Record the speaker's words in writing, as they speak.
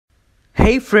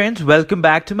Hey friends, welcome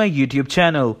back to my YouTube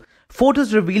channel.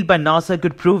 Photos revealed by NASA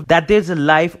could prove that there's a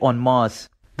life on Mars.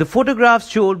 The photographs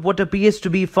showed what appears to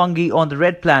be fungi on the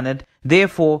red planet,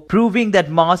 therefore proving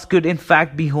that Mars could in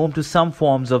fact be home to some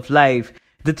forms of life.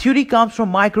 The theory comes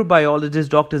from microbiologist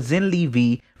Dr. Xinli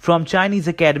Wei from Chinese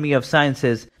Academy of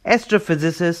Sciences,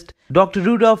 astrophysicist Dr.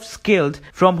 Rudolf Skilled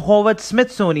from Howard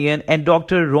Smithsonian, and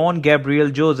Dr. Rhawn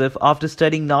Gabriel Joseph after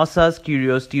studying NASA's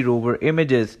Curiosity rover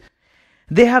images.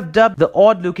 They have dubbed the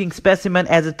odd-looking specimen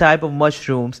as a type of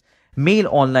mushrooms. Mail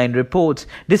Online reports,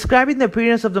 describing the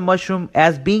appearance of the mushroom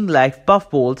as being like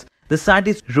puffballs. The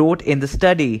scientists wrote in the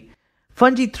study,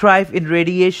 "Fungi thrive in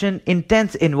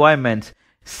radiation-intense environments.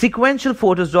 Sequential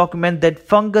photos document that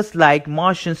fungus-like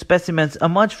Martian specimens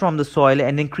emerge from the soil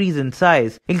and increase in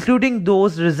size, including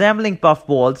those resembling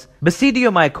puffballs,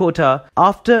 Basidiomycota,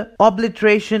 after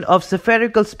obliteration of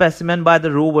spherical specimen by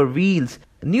the rover wheels.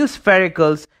 New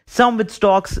sphericals, some with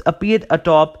stalks, appeared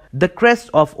atop the crest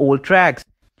of old tracks.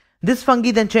 This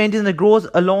fungi then changes and grows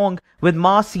along with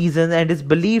Mars seasons and is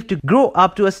believed to grow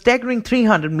up to a staggering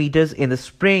 300 meters in the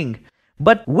spring,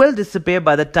 but will disappear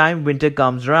by the time winter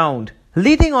comes round."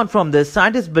 Leading on from this,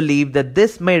 scientists believe that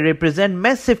this may represent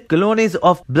massive colonies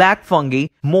of black fungi,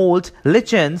 molds,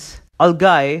 lichens,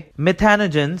 algae,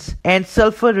 methanogens, and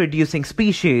sulfur-reducing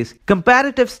species.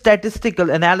 Comparative statistical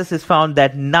analysis found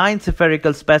that 9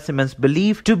 spherical specimens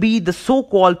believed to be the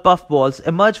so-called puffballs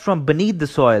emerged from beneath the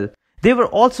soil. They were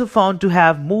also found to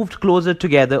have moved closer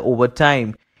together over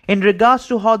time. In regards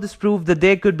to how this proved that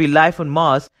there could be life on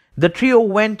Mars, the trio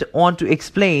went on to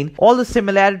explain, "All the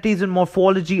similarities in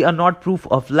morphology are not proof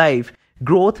of life.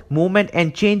 Growth, movement,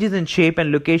 and changes in shape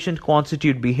and location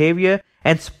constitute behavior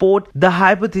and support the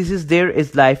hypothesis there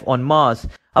is life on Mars."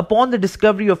 Upon the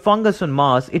discovery of fungus on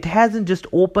Mars, it hasn't just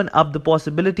opened up the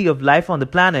possibility of life on the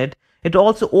planet, it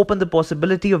also opened the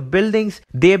possibility of buildings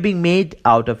there being made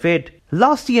out of it.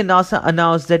 Last year, NASA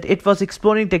announced that it was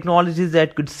exploring technologies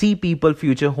that could see people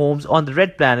future homes on the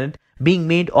red planet being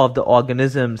made of the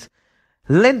organisms.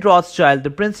 Lynn Rothschild, the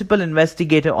principal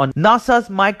investigator on NASA's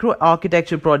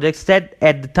microarchitecture project, said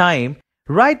at the time,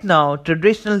 "Right now,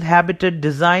 traditional habitat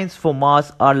designs for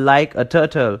Mars are like a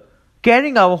turtle,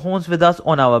 carrying our homes with us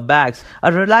on our backs,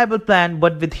 a reliable plan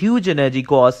but with huge energy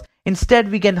costs.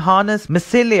 Instead, we can harness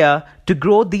mycelia to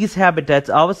grow these habitats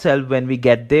ourselves when we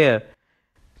get there."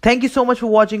 Thank you so much for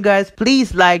watching, guys.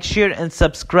 Please like, share and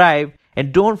subscribe,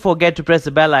 and don't forget to press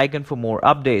the bell icon for more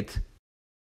updates.